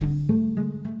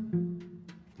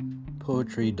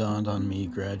Poetry dawned on me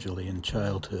gradually in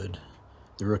childhood.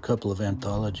 There were a couple of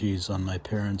anthologies on my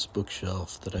parents'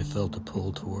 bookshelf that I felt a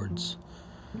pull towards.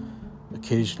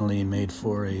 Occasionally made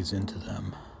forays into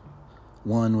them.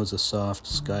 One was a soft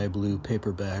sky blue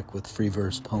paperback with free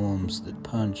verse poems that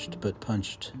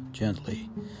punched gently,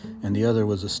 and the other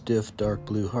was a stiff dark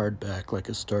blue hardback like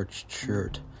a starched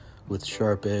shirt, with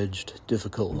sharp-edged,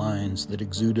 difficult lines that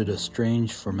exuded a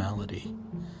strange formality.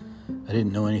 I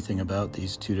didn't know anything about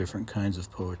these two different kinds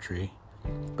of poetry,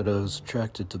 but I was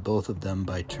attracted to both of them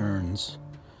by turns,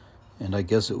 and I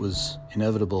guess it was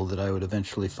inevitable that I would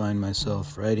eventually find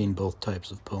myself writing both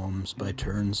types of poems by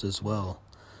turns as well,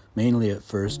 mainly at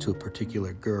first to a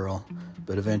particular girl,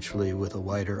 but eventually with a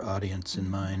wider audience in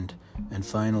mind, and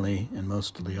finally, and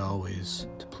mostly always,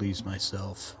 to please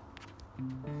myself.